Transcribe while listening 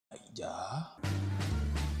Naija.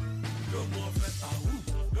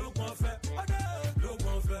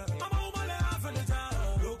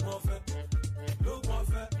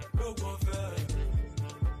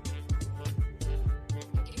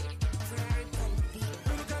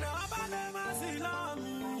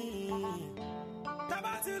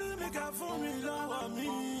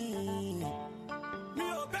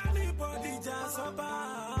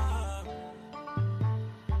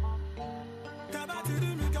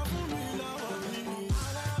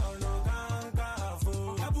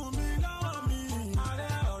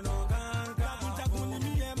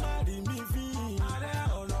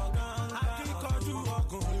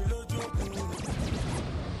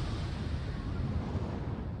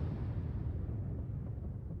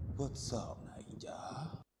 What's up, Naija?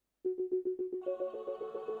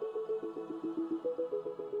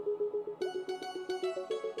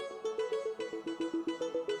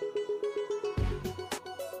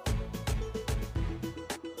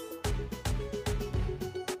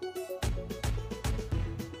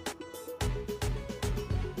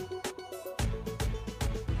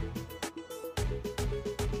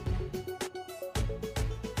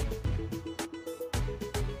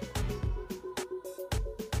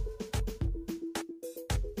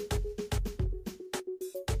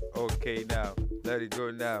 Okay now, let it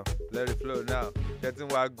go now, let it flow now. Getting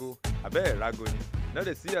wago, I bet rago ni. Now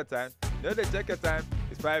they see your time, now they check your time.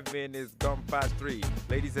 It's 5 minutes gone past 3.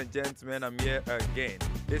 Ladies and gentlemen, I'm here again.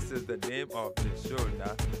 This is the name of the show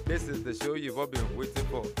now. This is the show you've all been waiting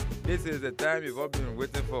for. This is the time you've all been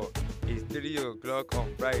waiting for. It's 3 o'clock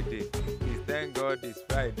on Friday. Thank God it's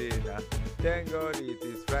Friday now. Thank God it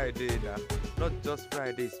is Friday now. Not just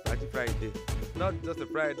Friday, it's Faaji Friday. Not just a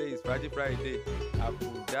Friday, it's Faaji Friday.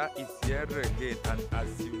 Abuja is here again, and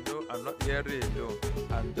as you know, I'm not here alone.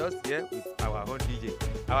 I'm just here with our own DJ.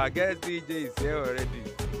 Our guest DJ is here already.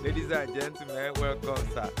 Ladies and gentlemen, welcome,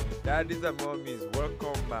 sir. Daddies and mommies,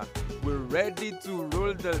 welcome, ma. We're ready to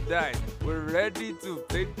roll the dice. We're ready to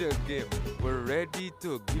play the game. We're ready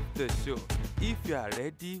to give the show. If you are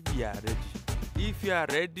ready, we are ready. If you are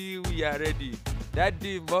ready, we are ready.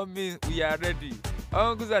 Daddy, mommy, we are ready.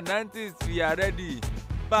 Uncles and aunties, we are ready.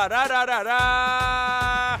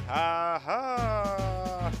 Ba-da-da-da-da!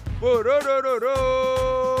 Ha-ha!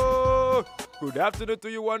 Bo-ro-ro-ro-ro! Good afternoon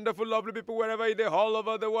to you wonderful, lovely people wherever you are all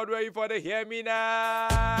over the world. Where you for the hear me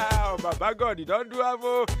now? Baba God, you don't do have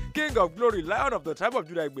a King of Glory, Lion of the tribe of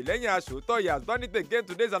Judah. He has done it again.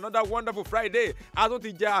 Today is another wonderful Friday. I don't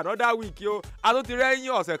think another week, yo. I don't think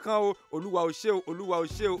you second. Oluwa o ṣé o, Oluwa o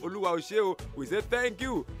ṣé o, Oluwa o ṣé o. We say thank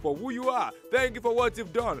you for who you are. Thank you for what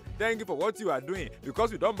you've done. Thank you for what you are doing.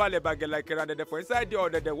 Because we don't bale bag like and for inside the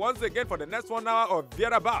order. Once again for the next 1 hour of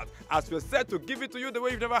thereabout, as we're set to give it to you the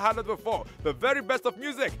way you've never had it before. The very best of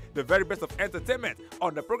music, the very best of entertainment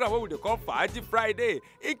on the program what we call Faaji Friday.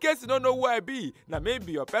 In case you don't know who I be, now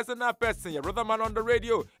maybe your personal person, your brother man on the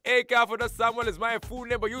radio. A.K.A. for the Samuel is my full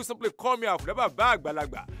name, but you simply call me off never bag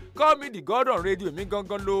balagba. Call me the God on radio, me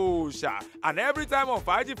gongon lo sha. And every time on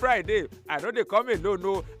Faaji Friday, I know they come alone,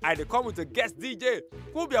 no, and they come with a guest DJ.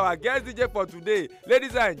 Who be our guest DJ for today?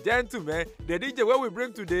 Ladies and gentlemen, the DJ where we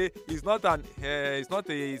bring today is not an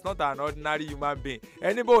ordinary human being.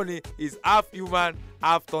 Anybody is half human,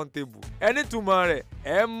 half turntable. Any tomorrow,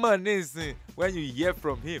 when you hear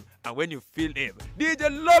from him and when you feel him. DJ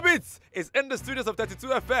Love It is in the studios of 32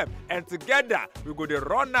 FM, and together we go to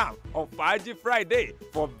run now on Faaji Friday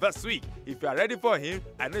for this week. If you are ready for him,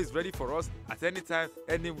 I know he's ready for us at any time,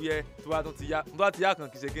 anywhere. Once you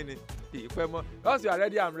are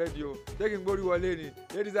ready, I'm ready. Taking body wale.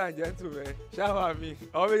 Ladies and gentlemen, shower me.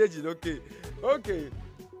 Okay.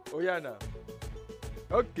 Oh yeah now.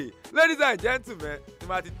 Okay, ladies and gentlemen,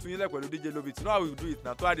 DJ Love It. You know how we do it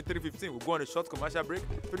now. To the 3:15, we'll go on a short commercial break.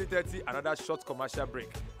 3:30, another short commercial break,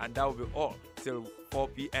 and that will be all till 4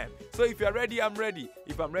 p.m. So if you are ready, I'm ready.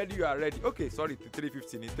 If I'm ready, you are ready. Okay, sorry,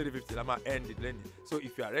 3:15. It's 3:15. I'm gonna end it, Lenny. So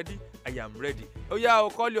if you are ready, I am ready. Oh yeah, I'll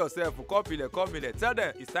call yourself. Call me. Tell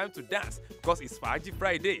them it's time to dance because it's Faaji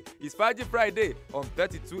Friday. It's Faaji Friday on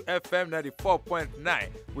 32 FM 94.9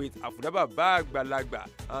 with Afudaba Bag Balagba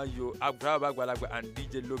and you Afudaba Bag Balagba and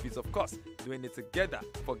DJ Love It, of course, doing it together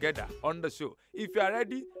on the show. If you are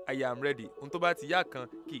ready, I am ready. Untoba ti ya kan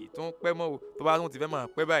ki ton pe mo o to ba tun ti fe ma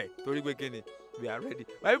pe bayi tori pe kini we are ready.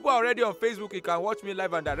 My people are already on Facebook. You can watch me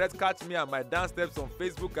live and direct. Catch me and my dance steps on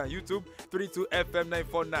Facebook and YouTube. 32FM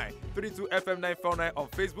 949. 32FM 949 on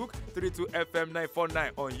Facebook. 32FM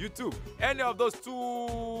 949 on YouTube. Any of those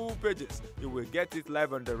two pages, you will get it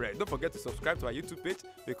live and direct. Don't forget to subscribe to our YouTube page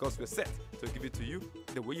because we're set to give it to you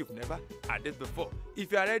the way you've never had it before.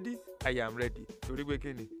 If you are ready, I am ready. Torí pé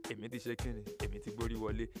kíni, èmi ti ṣe kíni, èmi ti gbórí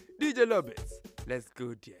wọlé. DJ Lovers, let's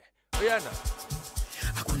go there. Oh yeah now.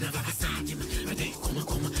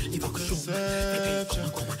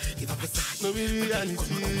 No be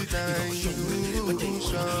reality, na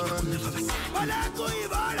illusion. Malaku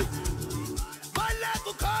Ivana,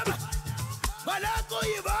 Malaku Kama, Malaku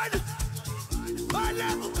Ivana,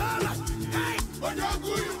 Malaku Kama. Hey,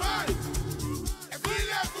 Malaku Ivana,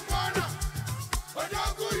 Malaku Kama,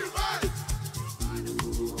 Malaku Ivana.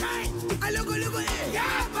 Hey, alogo logo eh, ya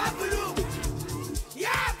babulu,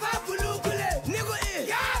 ya babulu kule, nigo eh,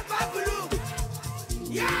 ya babulu,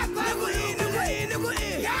 ya babulu, nigo eh, nigo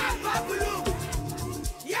eh, ya babulu,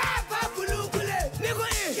 ya babulu kule, nigo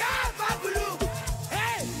eh, ya babulu,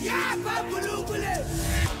 hey, ya babulu kule.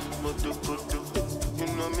 Moto koto, you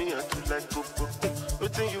know me I do like popo.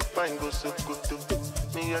 Nothing you find go so koto.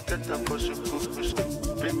 Me I get up for shoko.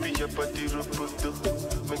 Baby your body roboto.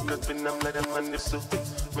 Make up and I'm like a man so.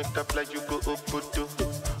 Make up like you go opoto.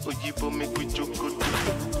 Oyibo make we chokoto.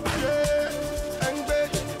 Yeah, and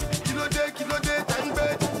bed, kilo day, and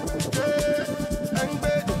bed. Yeah, and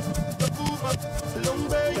bed, the booba, long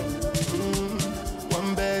berry,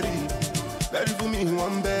 one berry, berry for me,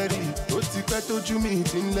 one berry. Oti pẹ́ tójú mi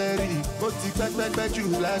ti ń lẹ́rì, mo ti pẹ́ jù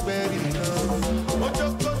lágbẹ́rì lọ. Ojo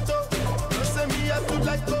koto, ló ṣe mi yẹ tó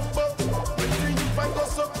láì kókó, wetin you find go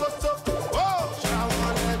sokoto.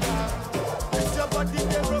 Ṣàwọn lẹ́dà, it's your body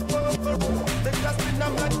dey ropo, make us spin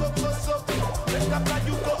am like kokoso, make up like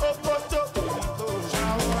you go okoto.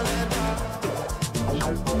 Ṣàwọn lẹ́dà.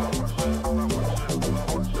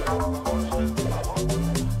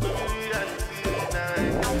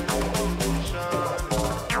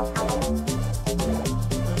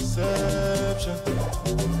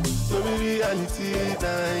 Reality,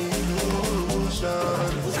 na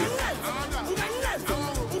illusion.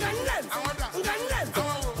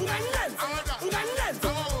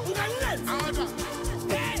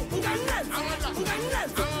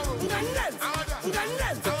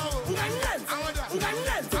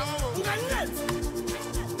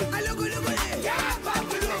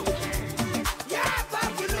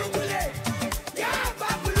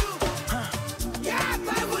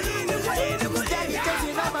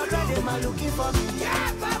 Looking for me,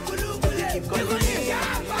 yeah, babulu, keep calling me,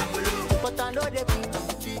 yeah, babulu. But I know they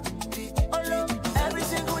oh no, every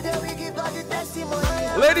single day we give God the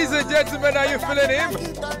testimony. Ladies and gentlemen, are you feeling him?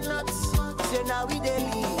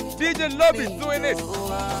 DJ Love is doing it.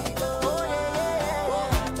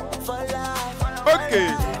 Okay.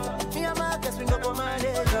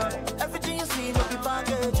 Everything you see, no be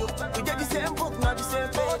package. We get the same book, not the same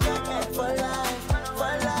page. For life,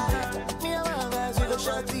 for life. Me and my guys, we go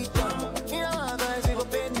shut it down.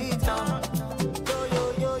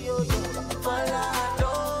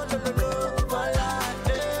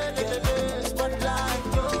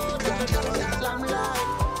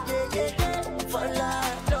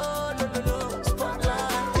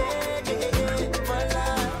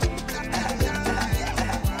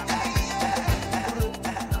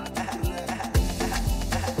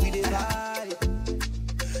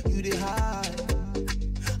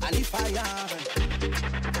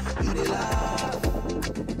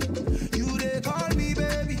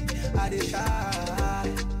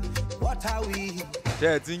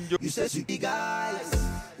 You said you be guys,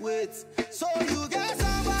 wait. So you get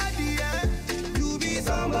somebody, eh? You be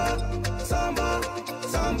somebody,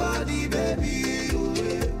 baby.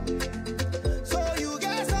 So you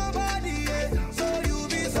get somebody, eh? So you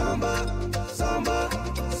be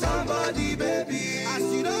somebody, baby. As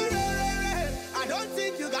you don't I don't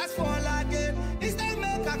think you guys fall again. This time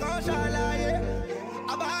make a go shalaye.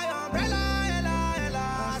 I buy umbrella,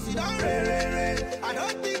 ella. As you don't I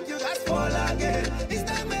don't think you guys fall again. This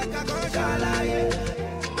time make a go shalaye.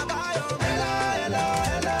 I buy umbrella, ella.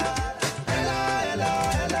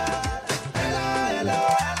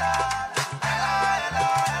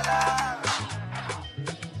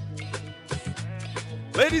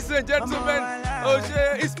 Ladies and gentlemen,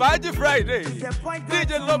 it's Faaji Friday.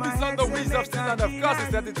 DJ Love is on the wheels of steel, and of course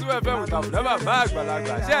it's 32 FM with our never mag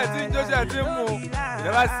balagba. Share it, you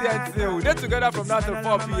never see anything. We get together from now till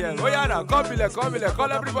 4 p.m. Oh yeah, now come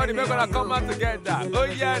call everybody. We're gonna come out together. Oh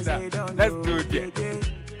yeah, now let's do it.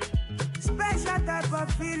 Special type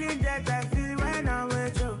of feeling that I feel when I'm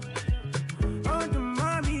with you. Oh, the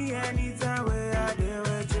mommy, anytime where I deal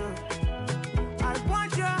with you. I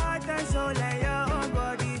want your heart and soul and your own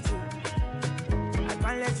body too. I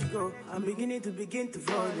can't let you go. I'm beginning to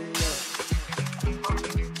fall in love.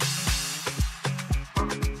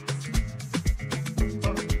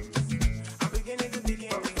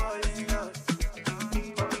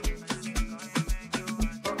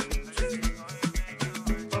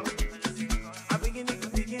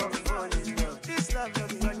 to fall in love. This love no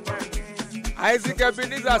be ordinary thing. Isaac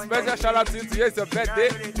Ebenezer, special shout out to you. Today is your birthday.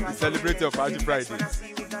 We celebrate your Faaji Friday.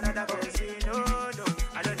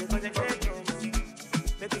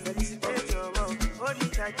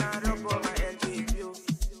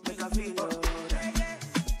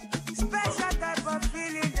 Special type of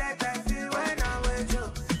feeling that I feel when I'm with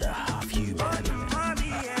you. The half-human.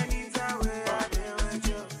 Mommy, anytime where I be with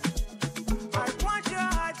you. I want your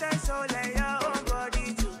heart and soul and your own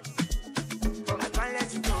body too. I can't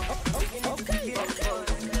let you go. Okay.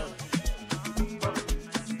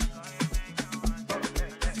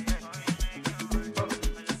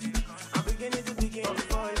 I'm beginning to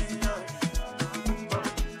fall in love.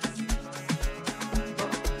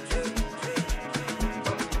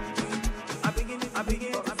 I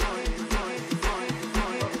begin to fall in love.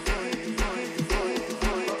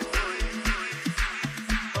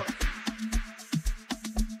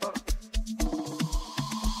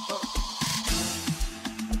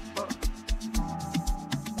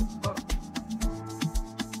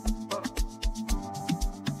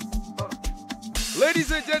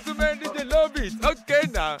 Ladies and gentlemen, DJ love it. Okay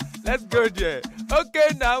now, let's go there. Okay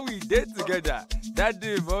now, we did together.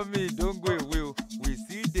 Daddy, mommy, don't go away. We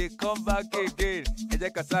see they come back again. Eje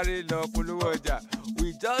kasare lo polówó ọjà.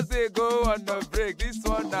 We just dey go on a break. This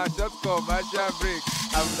one na just commercial break.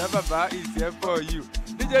 Baba is here for you.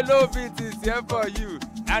 DJ Love It is here for you.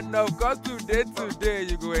 And of course today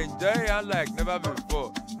you go enjoy it like never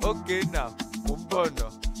before. Okay now,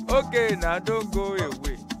 Umbono. Okay now, don't go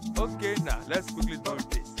away. Okay now, let's quickly do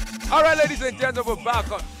this. All right, ladies and gentlemen, we're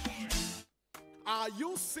back on. Are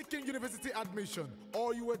you seeking university admission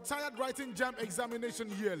or you were tired writing JAMB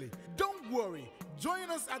examination yearly? Don't worry.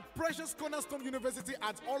 Join us at Precious Cornerstone University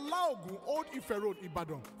at Olaogun Old Ife Road,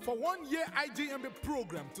 Ibadan for 1 year IJMB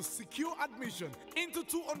program to secure admission into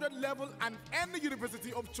 200 level and any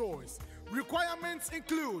university of choice. Requirements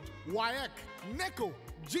include WAEC, NECO,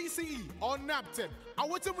 GCE or NAPTEP.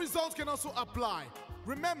 Awaiting results can also apply.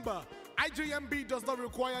 Remember, IJMB does not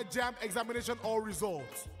require JAMB examination or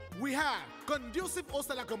results. We have conducive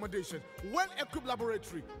hostel accommodation, well-equipped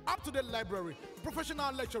laboratory, up-to-date library,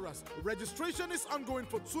 professional lecturers. Registration is ongoing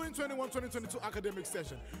for 2021-2022 academic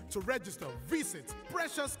session. To register, visit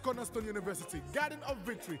Precious Cornerstone University, Garden of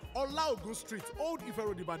Victory, Olaogun Street, Old Ife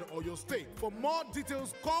Road, Ibadan, Oyo State. For more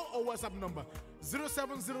details, call or WhatsApp number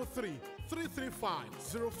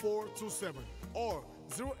 0703-335-0427 or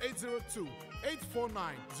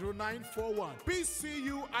 0802-849-0941.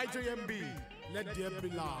 PCU IJMB. Let there be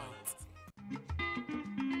light.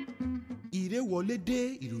 Ìrẹ́wọlé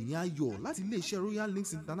dé ìròyìn ayọ̀ láti iléeṣẹ́ Royal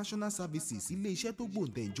Links International Services, iléeṣẹ́ tó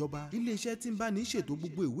gbòǹtẹ̀ ìjọba, iléeṣẹ́ tí ń bá ní ṣètò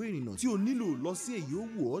gbogbo ìwé ìrìnnà tí o nílò lọ sí èyí ó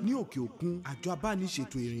wù ọ́ ní òkè òkun. Àjọ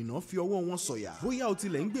abániṣètò ìrìnnà fi ọwọ́ wọn sọ̀yà. Bóyá o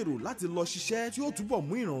tilẹ̀ ń gbèrò láti lọ ṣiṣẹ́ tí ó túbọ̀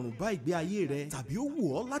mú ìrọ̀rùn bá ìgbé ayé rẹ, tàbí ó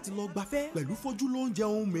wù ọ́ láti lọ gbafẹ́ pẹ̀lú fojú lóúnjẹ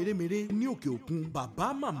ohun mèremère ní òkè òkun.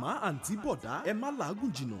 Bàbá, màmá, àǹtí, bọ̀dá, ẹ má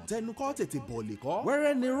làágùn jìnnà, tẹnukọ́ tètè bọ̀ lè kọ́.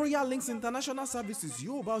 Wẹ́rẹ́ ni Royal Links International Services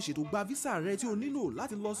yóò bá ọ ṣètò gba visa rẹ tí o nílò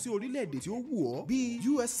láti lọ sí orílẹ̀-èdè tí ó wù ọ́ bíi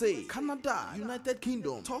USA, Canada, United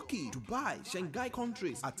Kingdom, Turkey, Dubai, Shanghai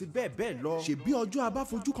countries àti bẹ́ẹ̀ bẹ́ẹ̀ lọ. Ṣèbí ọjọ́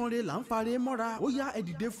abáfojúkanre là ń fare mọ́ra. Ó yá ẹ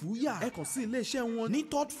dìde fúyà. Ẹ kàn sí iléeṣẹ́ wọn ní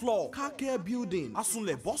 3rd floor Car Care Building,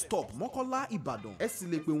 Asunlẹ̀ bus stop, Mọ́kọ́lá, Ìbàdàn. Ẹ sì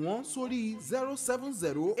lè pè wọ́n sórí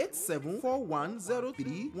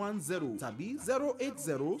 07087410310 tàbí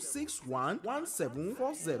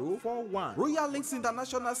 08061174041. Royal Links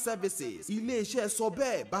International Services, iléeṣẹ́ sọ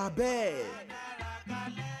bẹ́ẹ̀ bá bẹ́ẹ̀.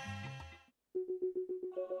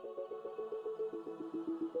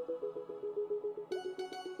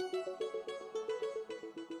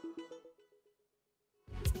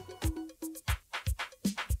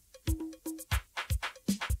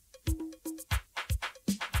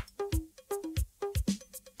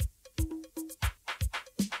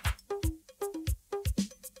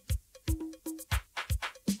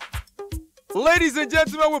 Ladies and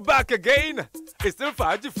gentlemen, we're back again. It's still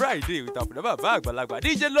Faaji Friday with our bag balagba.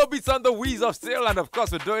 DJ Lobby's on the wheels of steel, and of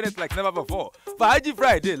course we're doing it like never before. Faaji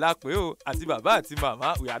Friday, lakwe o, àti bàbá àti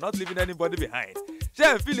màmá, we are not leaving anybody behind.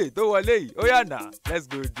 Ṣé ẹ fi lè tó wọlé yìí? Ó yá now, let's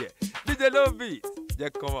go there. DJ Lobby,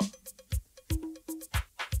 jẹ́ come on.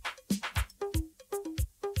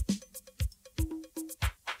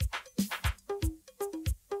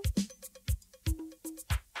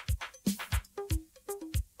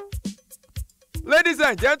 Ladies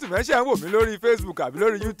and gentlemen, ṣé ń wò mí lórí Facebook àbí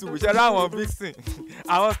lórí YouTube ṣe ráwọn vixen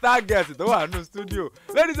àwọn star girls tó wà nínú studio.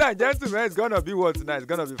 Ladies and gentlemen, it's gonna be what tonight? It's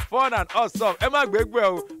gonna be fun and awesome. Ẹ má gbégbé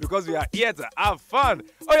o because we are here to have fun.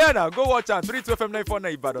 Oh yeah, now go watch on 32FM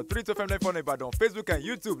 949 Ibadan, 32FM 949 Ibadan, Facebook and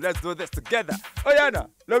YouTube. Let's do this together. Oh yeah, now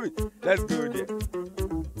love it. Let's go there.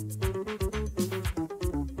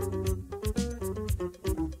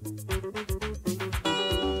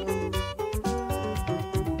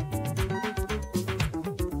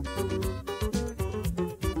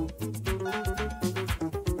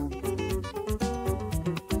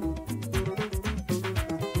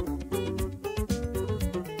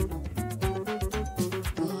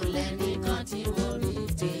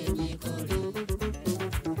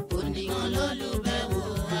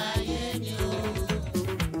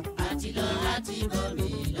 láti bọ́ mi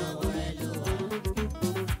lọ́wọ́ ẹ ló wà.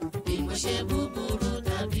 Bí mo ṣe búburú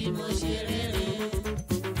tàbí mo ṣe rere,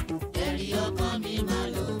 ẹ̀rí ọkàn mi máa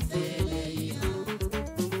ló fẹ́lẹ̀ yìí hàn.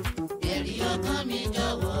 Ẹ̀rí ọkàn mi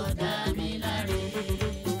jọ̀wọ́ dá mi láre.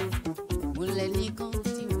 Mo lẹ́nìkan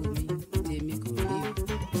tí wò mí tèmi kò rí o.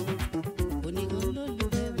 Oníkan ló lù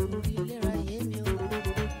bẹ́ẹ̀ wò ìlera yé mi o.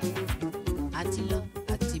 Àti lọ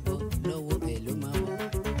àti bọ̀ lọ́wọ́ ẹ̀ ló máa wọ̀.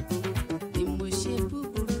 Bí mo ṣe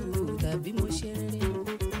búburú tàbí mo ṣe rere,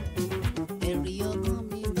 ẹ̀rí ọkàn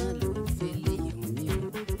mi máa ló fẹ́lẹ̀ yìí hàn mí o.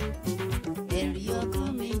 Ẹ̀rí ọkàn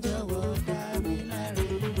mi jọ̀wọ́ dá mi láre.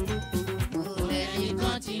 Mo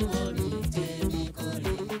lẹ́nìkan tí wò rí tèmi kò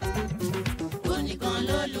rí. Oníkan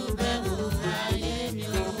ló lù bẹ́ẹ̀ wò ayé mi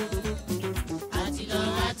o. Àti lọ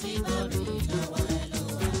àti bọ̀ mi lọ́wọ́ ẹ ló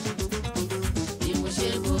wà. Bí mo ṣe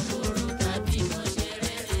búburú tàbí mo ṣe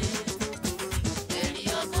rere, ẹ̀rí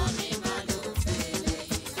ọkàn mi máa ló fẹ́lẹ̀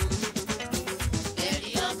yìí hàn.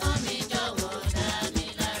 Ẹ̀rí ọkàn mi jọ̀wọ́ dá mi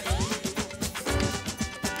láre.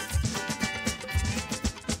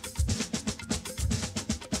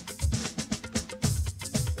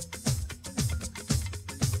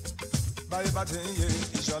 báyé bá ti ń yé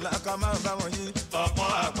ìṣọ̀lá ká máa bá wọn yí. ọ̀pọ̀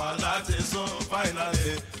àpá láti sún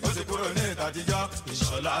fáìnàlì ó ti kúrò ní ìtàjíjọ́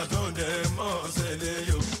ìṣọ̀lá tó ń dé mọ́ọ̀sẹ̀lẹ̀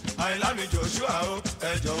yó. àyìnlá mi Joshua o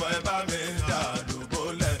ẹ jọ̀wọ́ ẹ bá mi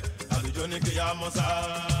dàdúgbòlẹ̀ àlùjọ ní kí á mọ́ sá.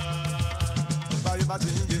 báyé bá ti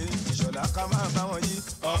ń yé ìṣọ̀lá ká máa bá wọn yí.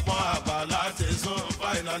 ọ̀pọ̀ àpá láti sún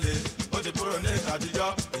fáìnàlì ó ti kúrò ní ìtàjíjọ́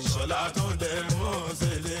ìṣọ̀lá tó ń dé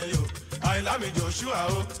mọ́ọ̀sẹ̀lẹ̀ yó. àyìnlá mi Joshua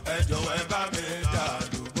o ẹ jọ̀wọ́ ẹ bá mi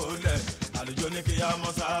dàdúgbòlẹ̀ àlùjọ ní kí á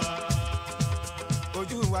mọ́ sá.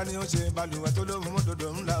 ojú wa ni ó ṣe balùwẹ̀ tó lóhùn mọ́tòdò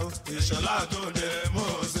ńlá o. ìṣọ̀lá tó dé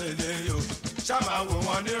mọ́ọ̀sẹ̀lẹ̀ yó. ṣáma wò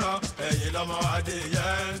wọn níran ẹ̀yìn lọ́mọ adìyẹ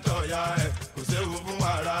ń tọ̀ya ẹ̀ kò séwu fún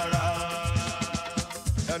wa rárá.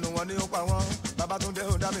 ẹnu wọn ni ó pa wọn Babátúndé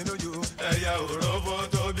ó dá mi lójú. ẹyẹ òrófó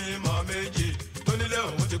tó bímọ méjì tó nílé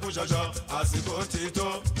òun ti kú ṣọṣọ àsìkò ti tó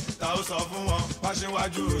ta ó sọ fún wọn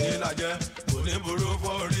wáṣíwájú nílàjẹ kò ní burú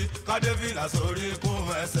fórí kádébìlà sórí kún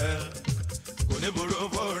ẹsẹ̀ kò ní burú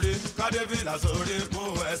fórí kádébìlà sórí kún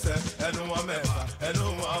ẹsẹ̀ ẹnu wọn mẹ́fà ẹnu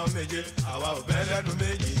wọn méje àwa ò bẹ́ lẹ́nu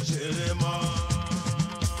méjì ṣeré mọ́.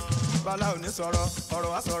 bala ò ní sọ̀rọ̀ ọ̀rọ̀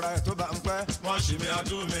wa sọ̀rọ̀ ẹ̀ tó bá ń pẹ́. wọ́n ṣì mí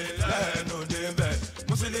àtúmí lẹ́nu débẹ̀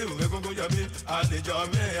Musiliu egungun yọ mí àlejò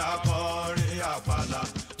mi akọrin àpàlà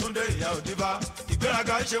Túndé ìyá òdìbá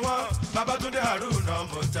ìgbéraga ń ṣe wọ́n Babátúndé Haruna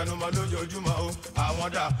mo ń tẹnumọ́ lójoojúmọ́ o. àwọn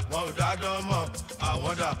dà wọn ò dádán mọ́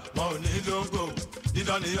àwọn dà wọn ò ní lógo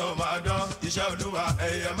dídán ni yóò máa dán iṣẹ́ Olúwa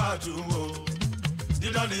ẹ̀yẹ máa tún wò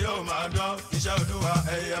dídán ni yóò máa dán iṣẹ́ Olúwa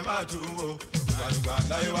ẹ̀yẹ máa tún wò gbàdúgbà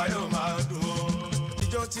láyé wa yóò máa dùn o.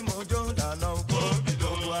 ijó tí mo jó dáná kó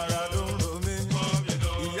gbogbo ara ló ń ro mí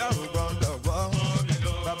ìyá ò gbọ́ndọ̀ gbọ́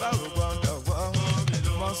bàbá ò gbọ́ndọ̀ gbọ́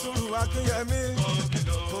Mọ̀súrù Akínyẹmí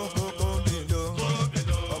kókókó nílò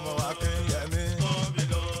ọmọ Akínyẹmí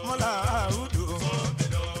Mọ́lá Àrùdù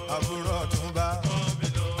àbúrò Ọ̀túnba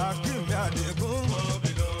Akínmi Àdìgún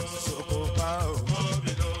Sòkòpá o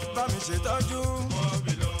bá mi ṣètọ́jú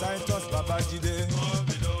Titus Babájídé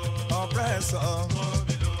ọ̀pẹ́sọ̀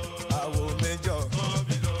àwo méjọ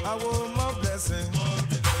àwo mọ́ blessing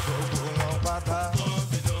gbogbo wọn pátá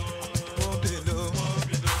Mọ́bìló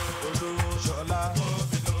Olúṣọlá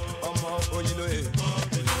ọmọ Oyinlóye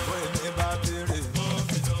ìwé ní bátìrì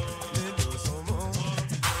nílò súnmọ́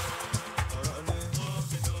ọ̀rọ̀ ní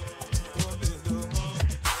Mọ́bìló.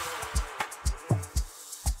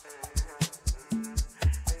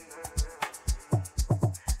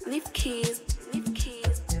 Leave keys, leave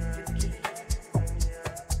keys.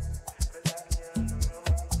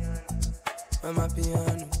 Mama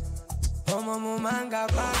piano, ọmọ mo máa ń ga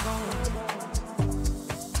gbàgán.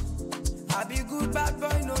 I be good bad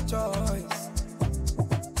boy, no choice.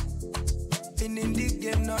 Been in this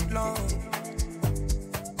game not long.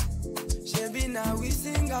 Shebi now we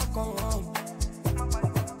sing a come.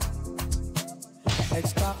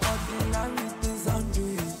 Extraordinary things I'm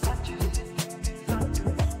doing.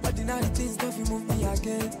 Ordinary things don't fit move me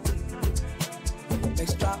again.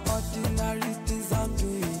 Extraordinary things I'm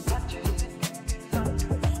doing.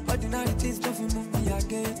 Ordinary things don't fit move me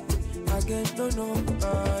again. Again, no, no.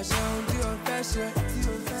 Ṣé ohun tí o fẹ́ ṣe?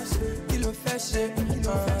 Kí ló fẹ́ ṣe?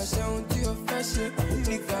 Ṣé ohun tí o fẹ́ ṣe?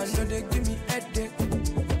 Nìgbà no dey give me headache.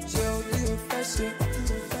 Ṣé ohun tí o fẹ́ ṣe?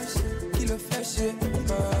 Kí ló fẹ́ ṣe?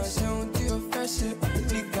 Ṣé ohun tí o fẹ́ ṣe?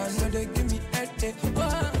 Nìgbà no dey give me headache.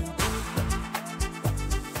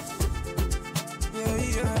 Yeah,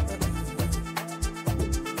 yeah.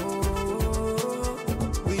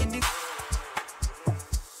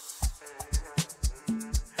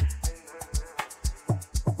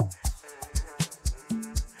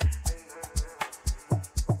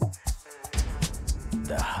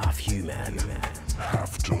 the half human,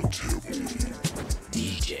 half turntable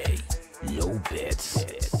DJ Low Bits.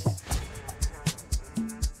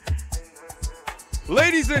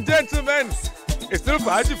 Ladies and gentlemen, it's still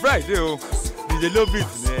Faaji Friday, DJ Low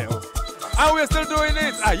Bits, man. And we're still doing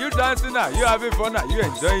it. Are you dancing? Are you having fun? Are you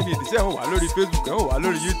enjoying it? Say, oh, hello, Facebook, oh,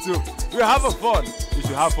 hello, YouTube. We're having fun. You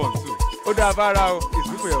should have fun too. Odavara, it's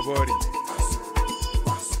good for your body.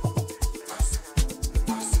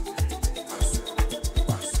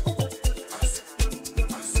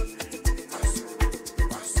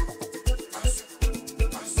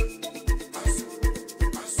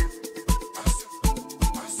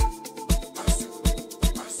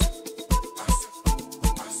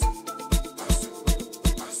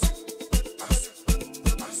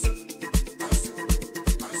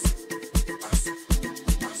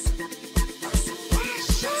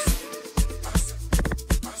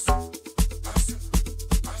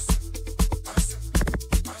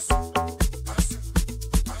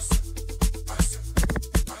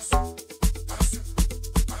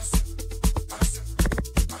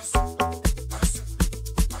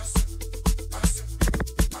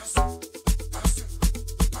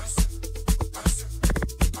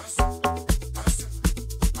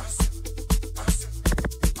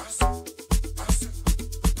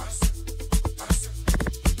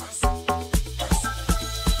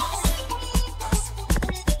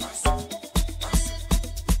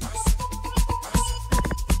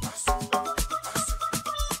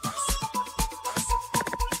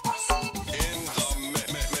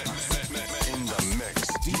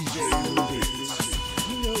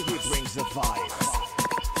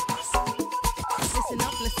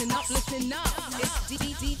 Listen up.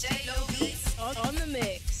 It's DJ Low Beats on the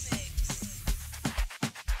mix.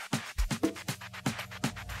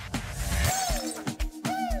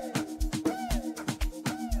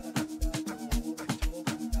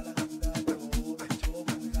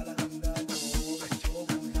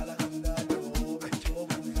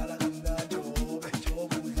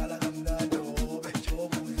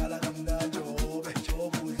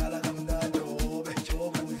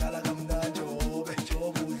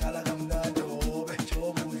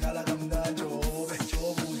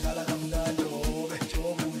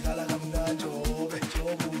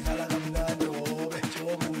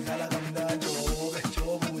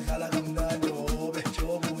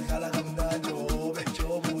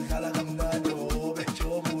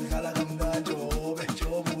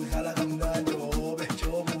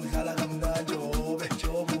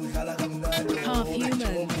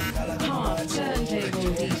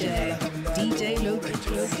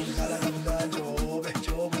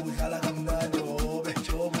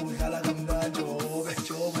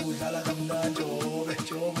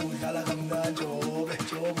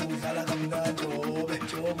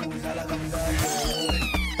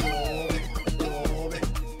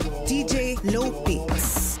 DJ Low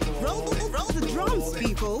Beats. Roll the drums,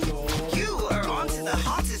 people. You are on to the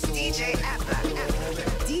hottest DJ ever.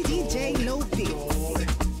 DJ Low Beats.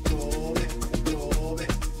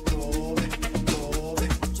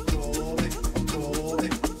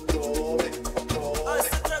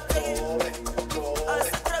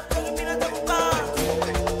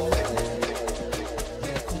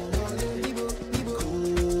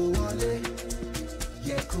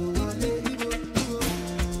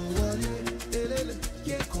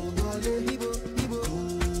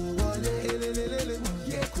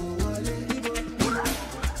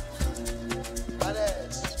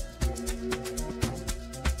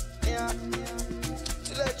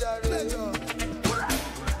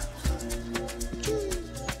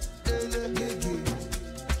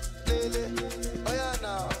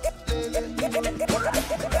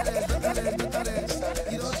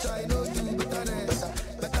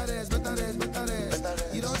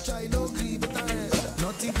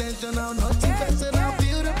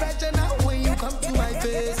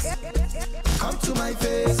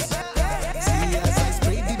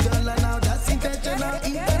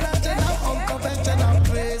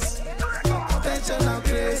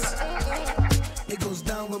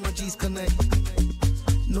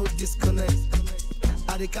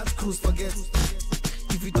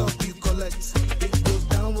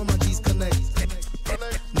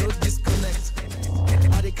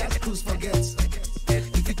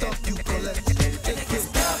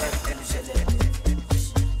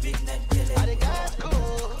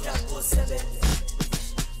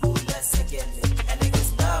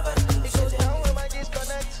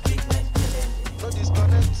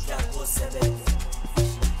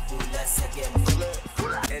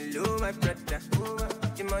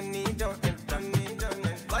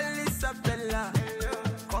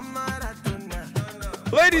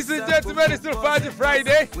 Ladies and gentlemen, it's still Faaji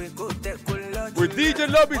Friday with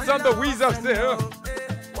DJ Lobby's on the Weezer still.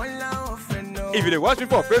 If you watch me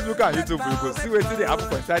for Facebook and YouTube, you will see where they happen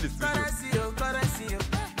for inside the studio.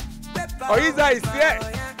 Oiza is here.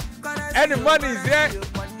 Any money is here.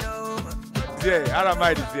 Yeah,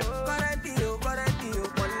 Aramide is here.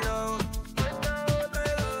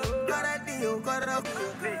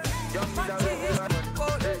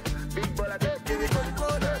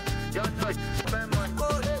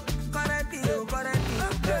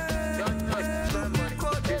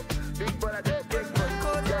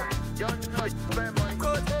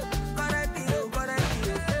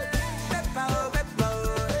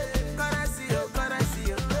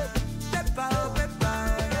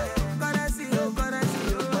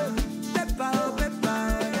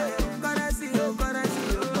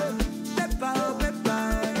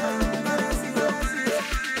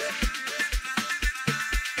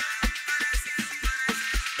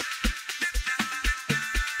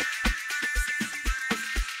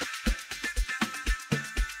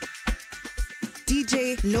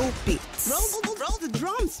 DJ Low Beats. Roll the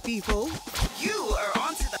drums, people. You are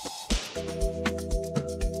onto the...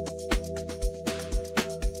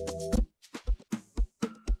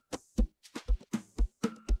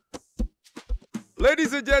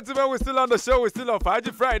 Ladies and gentlemen, we're still on the show. We're still on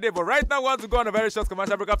Faaji Friday. But right now, we want to go on a very short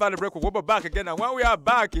commercial break. After the break, we'll go back again. And when we are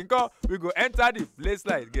back, we go enter the place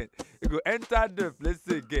again. We go enter the place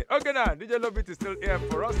again. Okay, now, DJ Lobit is still here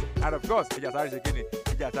for us. And of course,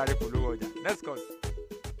 let's go.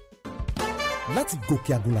 láti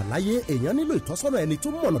gòkè àgùnlà láyé èèyàn nílò ìtọ́sọ́nà ẹni tó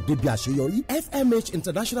mọ̀nà débi àṣeyọrí. FMH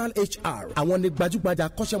International HR àwọn ni gbajúgbajà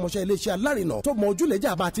akọ́ṣẹ́mọṣẹ́ iléeṣẹ́ alárinà tó mọ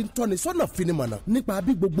ojúlẹ̀jà bá ti ń tọ́ni sọ́nà finimọ̀nà nípa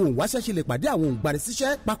bí gbogbo òǹwáṣẹ́ lè pàdé àwọn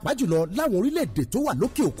òǹgbanisíṣẹ́ pàápàá jùlọ láwọn orílẹ̀-èdè tó wà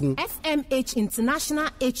lókè òkun. FMH International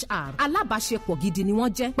HR alábàáṣepọ̀ gidi ni wọ́n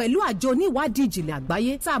jẹ́ pẹ̀lú àjọ oníwádìí ìjìnlẹ̀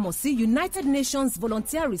àgbáyé tá a mọ̀ sí United Nations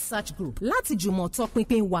Volunteer Research Group láti jùmọ̀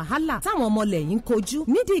tọpinpin wàhálà táwọn ọmọlẹ́yìn kojú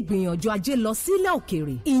nídìí ìgbìyànjú ajé lọ sílẹ̀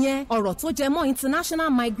òkèèrè ìyẹn ọ̀rọ̀ tó jẹ mọ́ international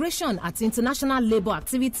migration àti international labour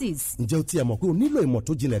activities. ǹjẹ́ o tiẹ̀ mọ̀ pé o nílò ìmọ̀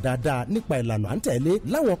tó jinlẹ̀ dáadáa nípa ìlànà à ń tẹ̀lé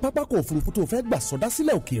láwọn pápákọ̀ òfurufú tó fẹ́ gbà sọdá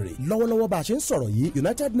sílẹ̀ òkèèrè. lọ́wọ́lọ́wọ́ bá a ṣe ń sọ̀rọ̀ yìí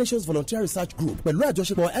United Nations Volunteer Research Group pẹ̀lú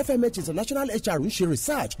àjọṣepọ̀ FMH International HR ń ṣe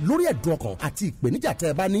research lórí ẹ̀dùn ọkàn àti ìpèníjà tẹ́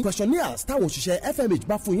ẹ bá ní. questionnaires táwọn òṣìṣẹ́ FMH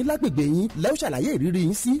bá fún yín lágbègbè yín lẹ́ ó ṣàlàyé ìrírí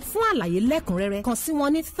yín sí. fún àlàyé lẹ́kùnrẹ́rẹ́ kàn sí wọn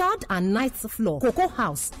ní 3rd and 9th floor Cocoa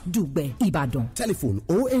House Dùgbẹ̀ Ìbàdàn. telephone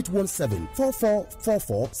 0817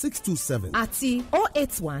 4444 627 àti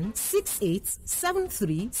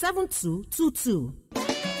 08168737222.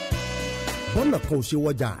 bọ́nà kan ò ṣe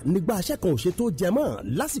wọjà nígbà aṣẹ́ kan ò ṣe tó jẹ mọ́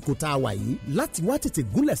lásìkò tá a wà yìí láti wá tètè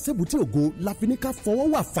gúnlẹ̀ sébùté ògo la fi ní ká fọwọ́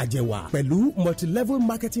wà fàjẹ̀wà pẹ̀lú multilevel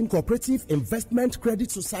marketing cooperative investment credit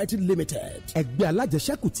society limited ẹgbẹ́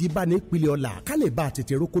alájẹsẹ́kù tí bá ní ìpìlẹ̀ ọ̀la ká lè bá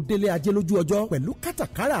tètè roko délé ajé lójú ọjọ́ pẹ̀lú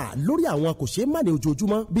kátàkárà lórí àwọn kò ṣe é má ní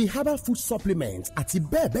ojoojúmọ́ bíi herbal food supplement àti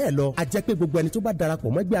bẹ́ẹ̀ bẹ́ẹ̀ lọ a jẹ́ pé gbogbo ẹni tó bá darapọ̀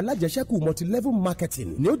mọ́ ẹgbẹ́ alájẹsẹ́kù multilevel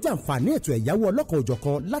marketing ni ó jàǹfààní ètò ẹ̀yáwó ọlọ́kan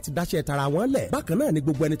òjọ̀kan láti dáṣẹ́ tara wọn lẹ̀ bákan náà ni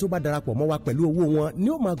gbogbo ẹni tó bá darapọ̀ mọ́ wa pẹ̀lú owó wọn ni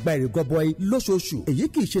ó máa gba èrè gọbọi lóṣooṣù èyí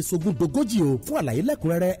kì í ṣe sogún dogójì o fún àlàyé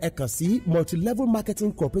lẹ́kùnrẹ́rẹ́ ẹ kàn sí multilevel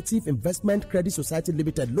marketing cooperative investment credit society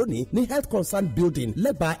limited lónìí ní health concern building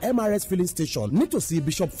lẹ́bàá MRS filling station nítòsí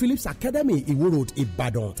Bishop Phillips Academy Iwo Road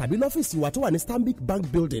Ìbàdàn tàbí lọ́fíìsì wa tó wà ní Stanbic Bank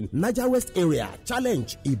building Niger West area Challenge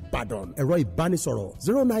Ìbàdàn ẹ̀rọ ìbánisọ̀rọ̀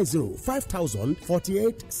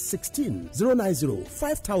 090504816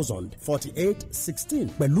 090504816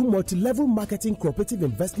 pẹ̀lú multilevel marketing cooperative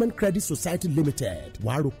investment credit Society Limited.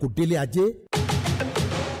 Wàrúkọ délé ajé.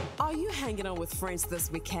 Are you hanging out with friends this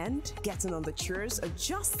weekend? Getting on the chairs or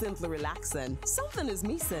just simply relaxing? Something is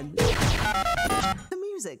missing. The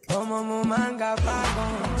music.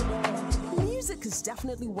 Music is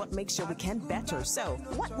definitely what makes your weekend better. So,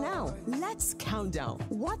 what now? Let's count down.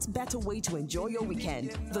 What better way to enjoy your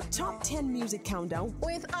weekend? The Top 10 Music Countdown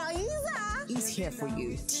with Aiza is here for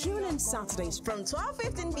you. Tune in Saturdays from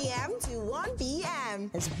 12:15 p.m. to 1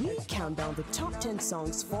 p.m. as we count down the top 10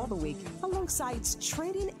 songs for the week alongside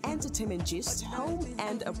trending entertainment gist home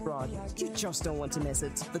and abroad. You just don't want to miss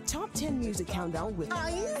it. The Top 10 Music Countdown with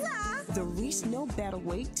Aiza. There is no better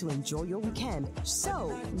way to enjoy your weekend.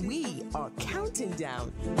 So, we are counting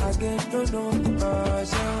down.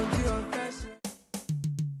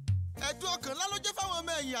 ẹ̀dùn ọkàn ńlá ló jẹ́ fáwọn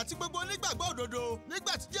ọmọ ẹ̀yìn àti gbogbo onígbàgbọ́ òdodo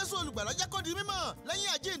nígbà tí Jésù olùgbàlà jẹ́ kó di mímọ̀ lẹ́yìn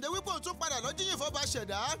àjíǹde wípé òun tún padà lọ́jíyìn fọba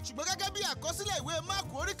ṣẹ̀dá ṣùgbọ́n gẹ́gẹ́ bí àkọsílẹ̀ ìwé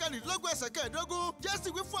Máàkù orí 12:15 Jésù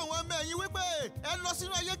wí fún àwọn ọmọ ẹ̀yìn wípé ẹ lọ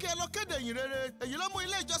sínú ayé kí ẹ lọ kéde ìyìn rere èyí ló mú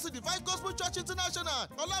ilé ìjọsìn Divine Gospel Church International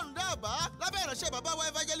Ọlọ́run dáàbá lábẹ́ ìránṣẹ́ bàbá wa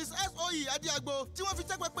evangelist evangelist SOE Adiagbo tí wọ́n fi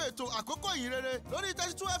tẹ́ pẹpẹ ètò àkókò ìyìn rere lórí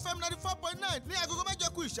 32 FM 94.9 ní agogo 7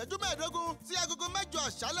 kù ìṣẹ́jú 15 sí agogo 8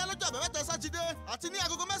 àṣálẹ́ lọ́jọ́ àbámẹ́ta sátidé àti ní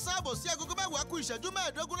agogo 9 àbọ̀ sí agogo 10 kù ìṣẹ́jú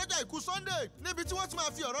 15 lọ́jọ́ àìkú Sunday níbi tí wọ́n ti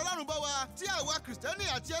máa fi ọ̀rọ̀ Ọlọ́run bọ́ wa tí àwa Kìrìsìtẹ́nì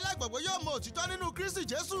àti ẹlẹ́gbàgbọ́ yóò mọ òtítọ́ nínú Kristi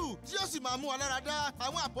Jésù tí yóò sì máa mú wa lára dá.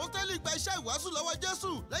 Àwọn àpọ́stélì gba iṣẹ́ ìwàásù lọ́wọ́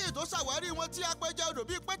Jésù lẹ́yìn tó ṣàwárí wọn tí apẹja odò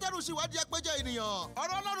bíi Pétérù sì wá di apẹja ènìyàn.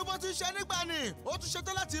 ọ̀rọ̀ Ọlọ́run bó ti ṣe nígbà ni ó tún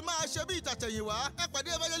ṣetán láti máa ṣe bí ìtàtẹ̀yìnwá. ẹ pàdé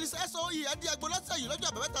evangelist SOE Adiagbo lọ́sẹ̀ yìí lọ́jọ́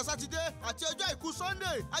àbámẹ́ta sátidé àti ọjọ́ àìkú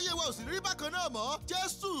Sunday. ayé wa ò sì rí bákan náà mọ́.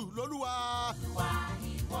 Jésù lolúwa. Wá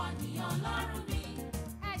ìwọ ni Ọlọ́run mi.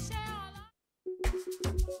 Ẹ ṣé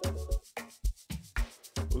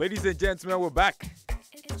Ladies and gentlemen, we're back.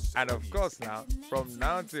 And of course now, from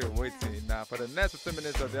now till waiting, now for the next 15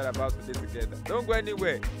 minutes of that about to do together. Don't go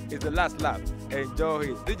anywhere. It's the last lap. Enjoy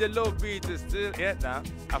it. DJ Low Beat is still here now.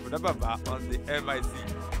 Baba on the MIC.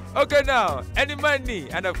 Okay now, Any Money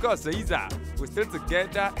and of course Isa. We're still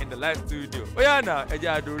together in the live studio. Oh yeah now,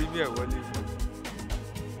 Eja Adori me wole.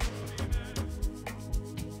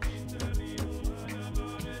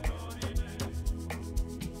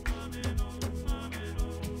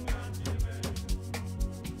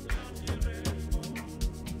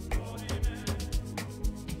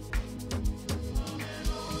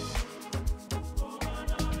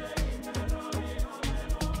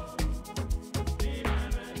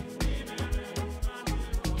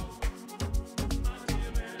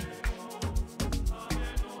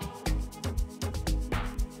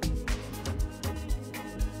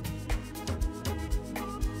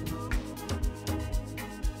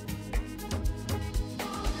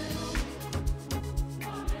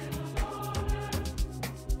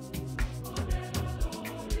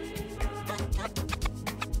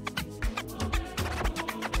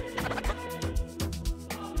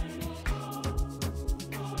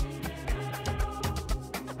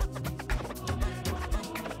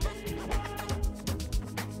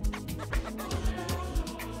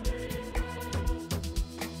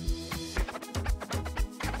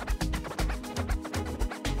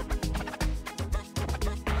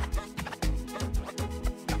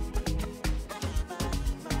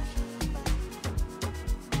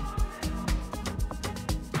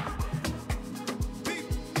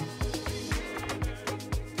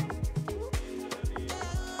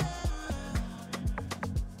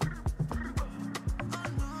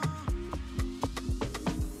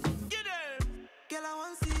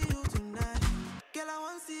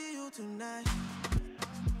 Tonight,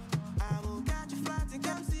 I will catch a flight and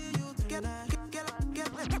come see you tonight.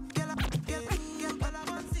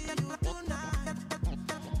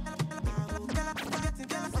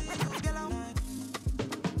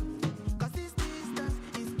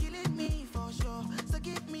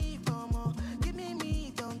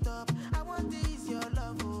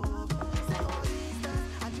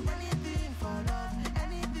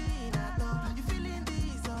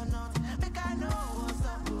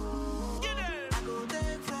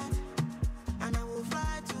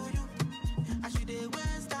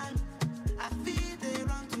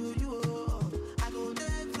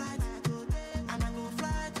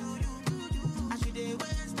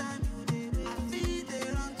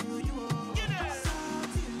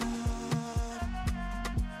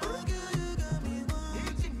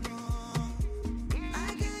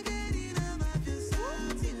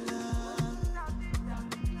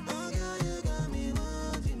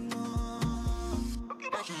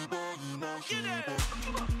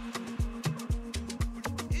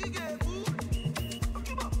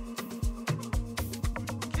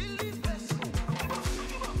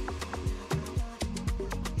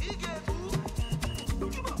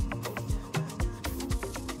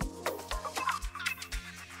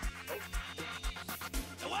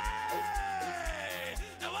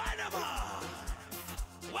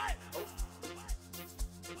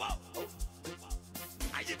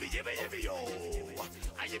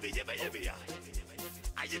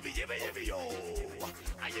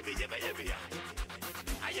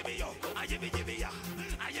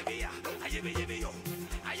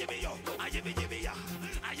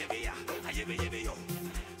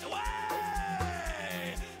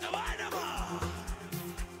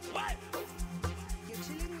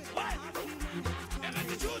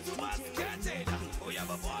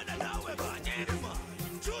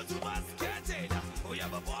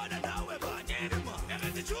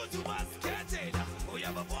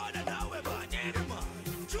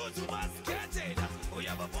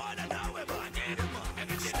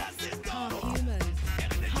 Half human,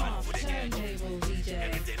 half turntable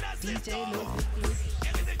DJ Low Beat.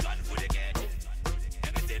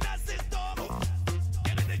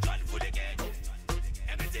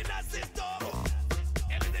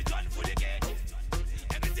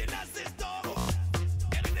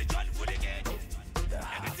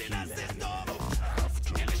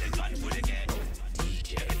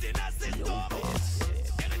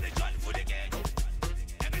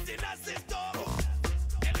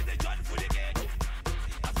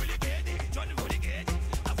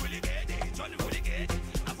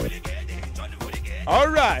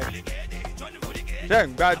 Alright.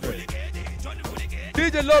 Then gbádùn.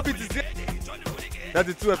 DJ Low Beat is here.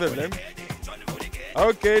 32 FM lẹ́mú.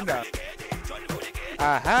 Okay now.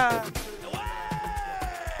 Aha.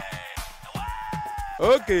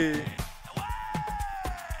 Okay.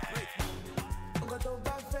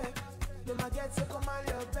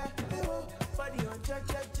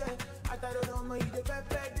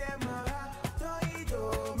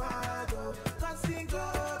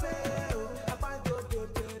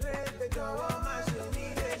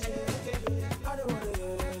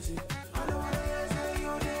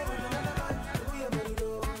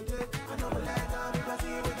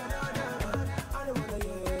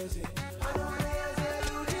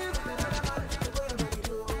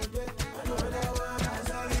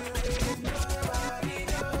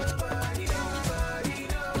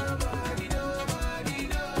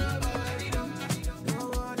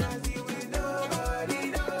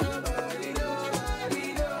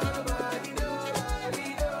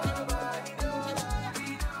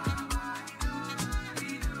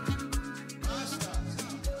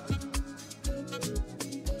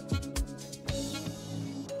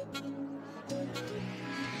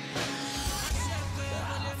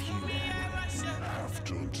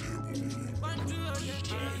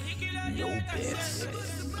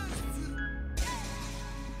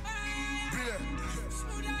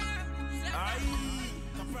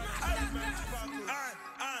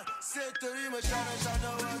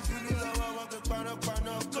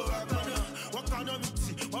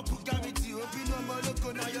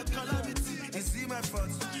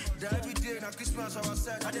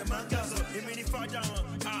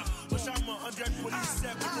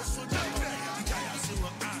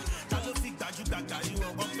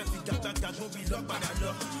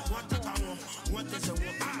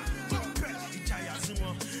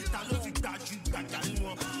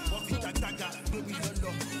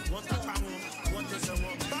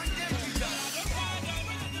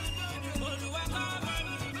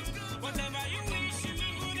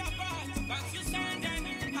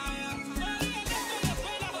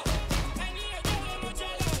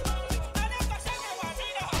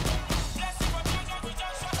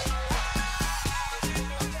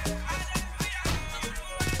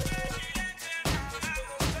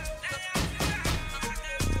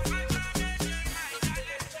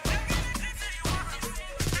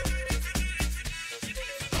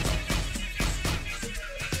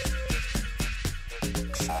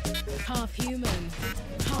 Half human,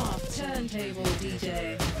 half turntable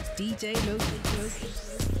DJ. DJ Loki.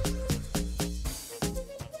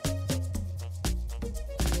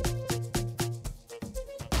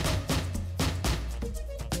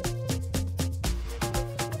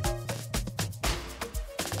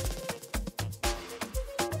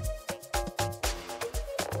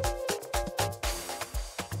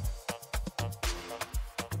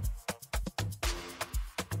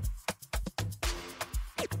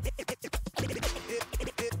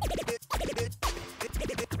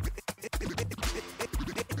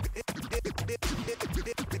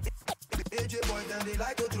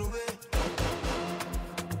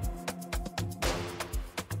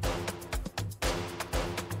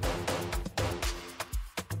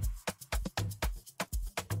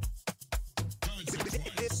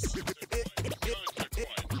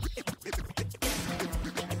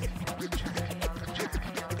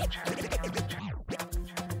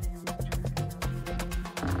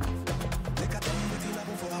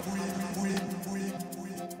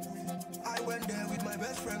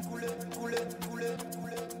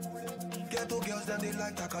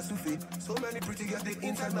 So many pretty girls they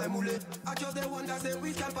inside my mule. I just the one that say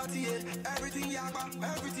we can party, everything yakba,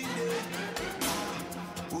 everything there.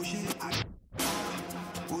 Oh shit,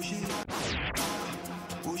 oh shit,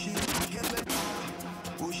 oh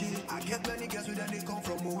shit, I get many girls who then they come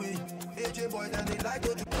from away. AJ boy then they like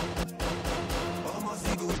to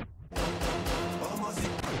almost go,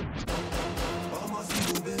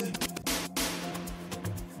 almost go, baby.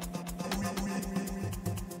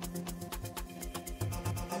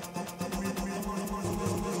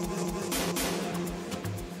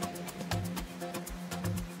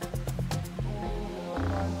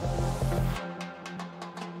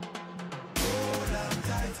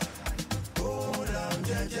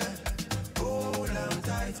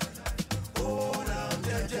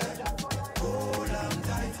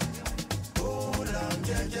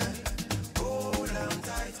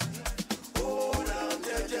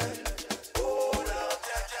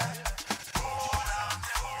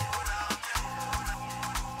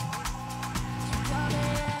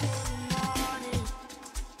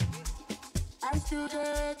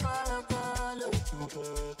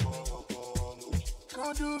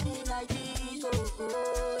 Don't do me like this,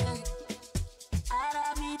 oh, yeah.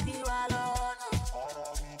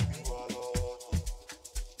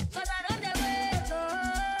 Cause I don't the way,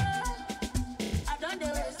 oh. I don't the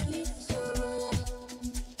way sleep, so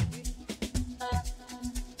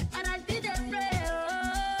and I still the pray,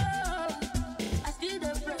 oh. I still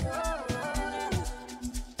the pray, oh.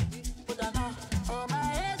 But I know, oh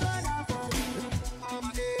my ego now for you. Oh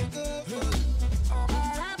my ego for you. Oh my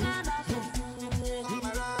rama now for you. Oh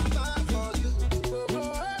my rama for you.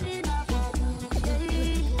 Oh me now for you.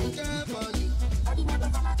 Yeah, for you. I do my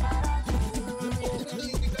best for my cara.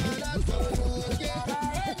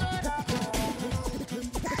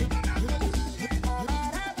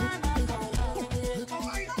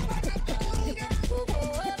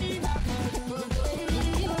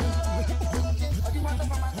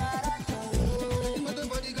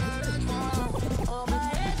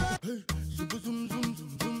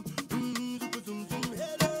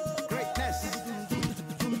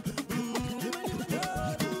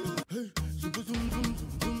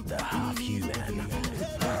 The half human,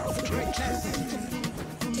 half greatness.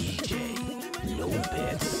 DJ Low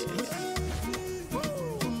Bits.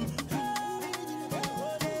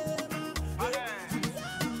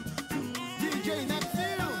 DJ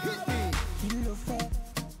Neptune, hit me. You know fair.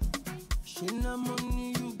 She na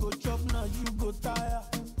money, you go chop now, you go tire.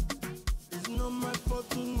 It's not my fault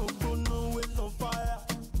to no go no ways on fire.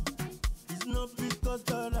 It's not because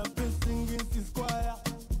that I've been singing this choir.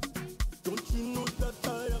 Don't you know that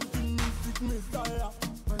I am the music messiah?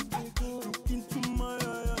 Look into my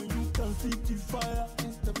eye and you can see the fire.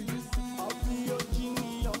 I'll be your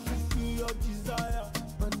genie, I'll fulfill your desire.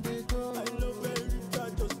 I love every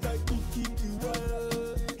time just like to keep the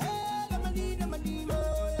wire. Hey, I'm a need,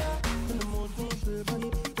 oh yeah. And the more don't say bye,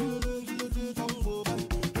 don't go back.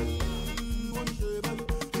 Hey, one say bye, don't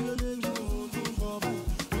go back.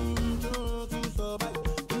 Don't say bye,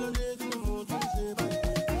 don't say bye.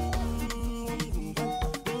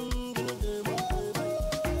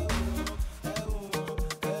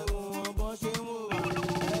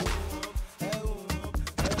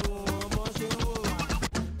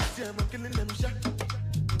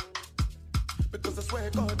 Because I swear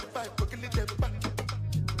God, the fight, we're killing them back.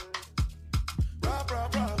 Rah, rah,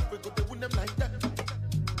 rah, we go to win them like that.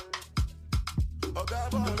 Oh,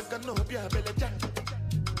 God, boy, look, I know, be a belly jack.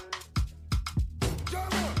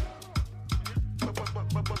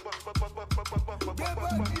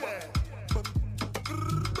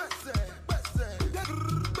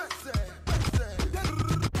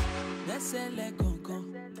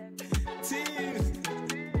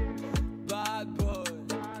 Bad boy.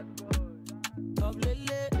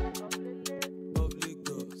 Public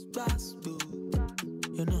goes, bass boy.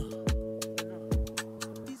 You know,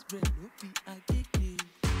 this bread no be a kiki.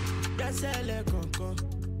 That's a le conco.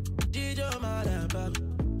 Dijo malaba,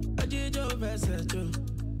 Dijo versato.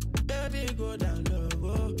 Baby go down low,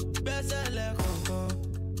 best le conco.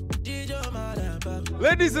 Dijo malaba.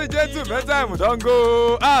 Ladies and gentlemen, time don't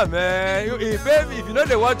go. Ah man, baby, if you know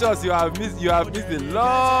they watch us, you have missed a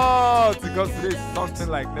lot because today is something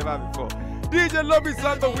like never before. DJ Lobby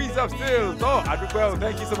on the wheels of steel. So, Adupel,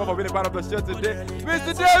 thank you so much for being a part of the show today.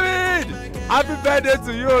 Mr. David, happy birthday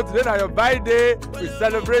to you. Today is your birthday. We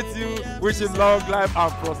celebrate you. Wish you long life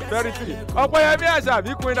and prosperity. Today is your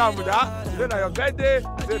birthday.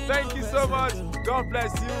 Say thank you so much. God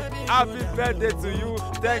bless you. Happy birthday to you.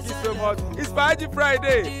 Thank you so much. It's Faaji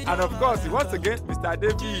Friday. And of course, once again, Mr.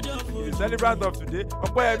 David is the celebrant of today.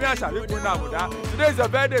 Today is your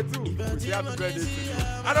birthday too. We say happy birthday to you.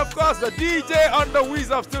 And of course, the DJ on the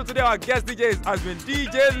wheels of steel today, our guest DJ has been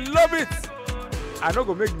DJ Lobit. I don't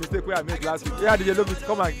go make the mistake where I made last week. Yeah, DJ Lobit,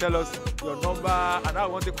 come and tell us your number, and I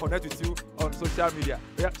want to connect with you on social media.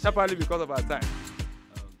 Yeah, sharply because of our time.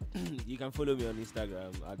 You can follow me on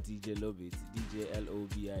Instagram at DJ Lobit,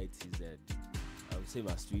 DJLOBITZ. Same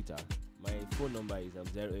as Twitter. My phone number is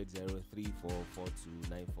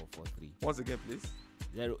 08034429443. Once again, please.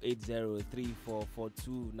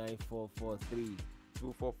 08034429443.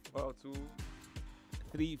 2442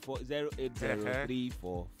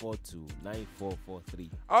 08034429443.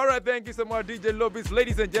 All right, thank you so much, DJ Lobis.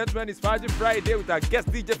 Ladies and gentlemen, it's Faaji Friday with our guest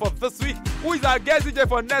DJ for this week. Who is our guest DJ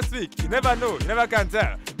for next week? You never know, you never can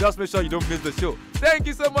tell. Just make sure you don't miss the show. Thank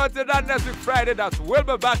you so much. Till that next week Friday, that will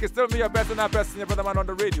be back. It's still me, your personal person, your brother man on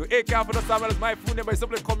the radio. A.K.A. for the Samuel is my full name, but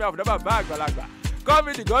simply call me off never back, Balagba. Call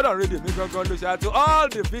me the God on radio. Me go shout out to all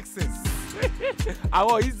the vixens. I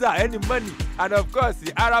want Isa any money, and of course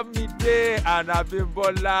the Arab Midday and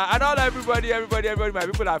Abimbola and all everybody, my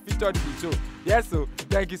people are featured in the show. Yes, so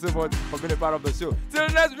thank you so much for being a part of the show. Till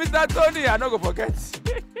next, Mr. Tony, I don't go forget.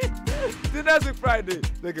 Till next week Friday,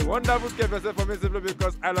 take a wonderful care of yourself for me simply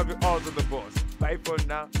because I love you all to the boss. Bye for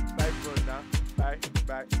now. Bye for now. Bye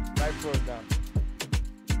for now.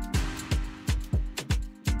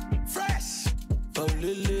 Fresh. Oh,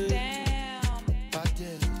 Lily. Damn.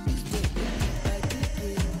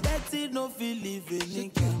 Betty no feel live in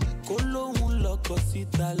Nika. Kolohun loko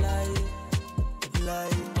sita lie.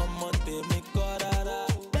 Omo temi korara.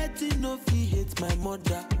 Betty no feel hate my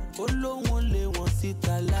mother. Kolohun le won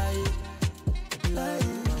sita lie.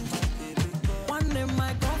 One day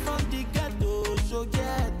I come from the ghetto, so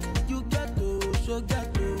get you ghetto, so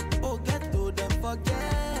ghetto, oh ghetto, then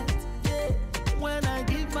forget. Yeah. When I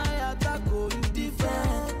give my attack, oh you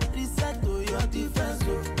defend, reset to your defense,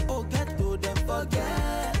 oh ghetto, then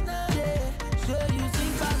forget. Yeah. So you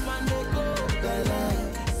sing fast when they go,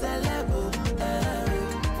 celebo,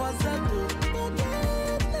 for settle.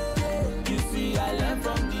 You see I learn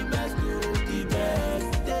from the best to the best.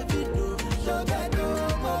 David do, so ghetto,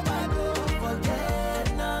 Obado, forget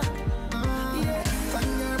now. Yeah.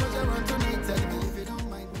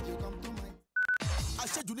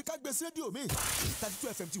 Àṣejù ní ká gbé sí rédíò mi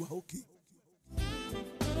 32 FM ti wà òkè.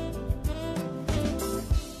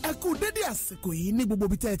 Ẹ kú dédé àsìkò yìí ní gbogbo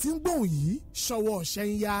ibi tẹ́ ẹ ti ń gbóhùn yìí ṣọwọ́ ọ̀ṣẹ́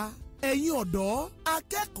ń ya ẹ̀yin ọ̀dọ́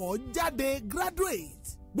akẹ́kọ̀ọ́ jáde graduate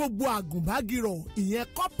gbogbo àgùnbágirọ̀ ìyẹn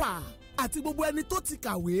kọ́pà àti gbogbo ẹni tó ti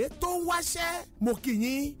kàwé tó ń wáṣẹ́ mo kí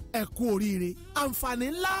yín ẹ kú oríire àǹfààní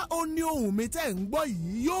ńlá ó ní ohùn mi tẹ́ ń gbọ́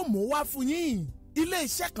yìí yóò mú wá fún yín ilé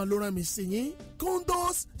iṣẹ́ kan ló rán mi sí yín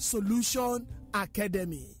Kundos Solution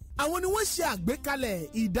Academy. Àwọn ni wọ́n ṣe àgbékalẹ̀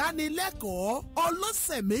ìdánilẹ́kọ̀ọ́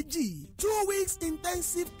ọlọ́sẹ̀ méjì 2 weeks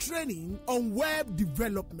intensive training on web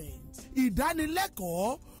development.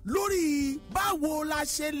 Ìdánilẹ́kọ̀ọ́ lórí báwo la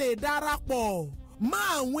ṣe lè darapọ̀ mọ́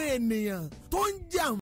àwọn ènìyàn tó ń jà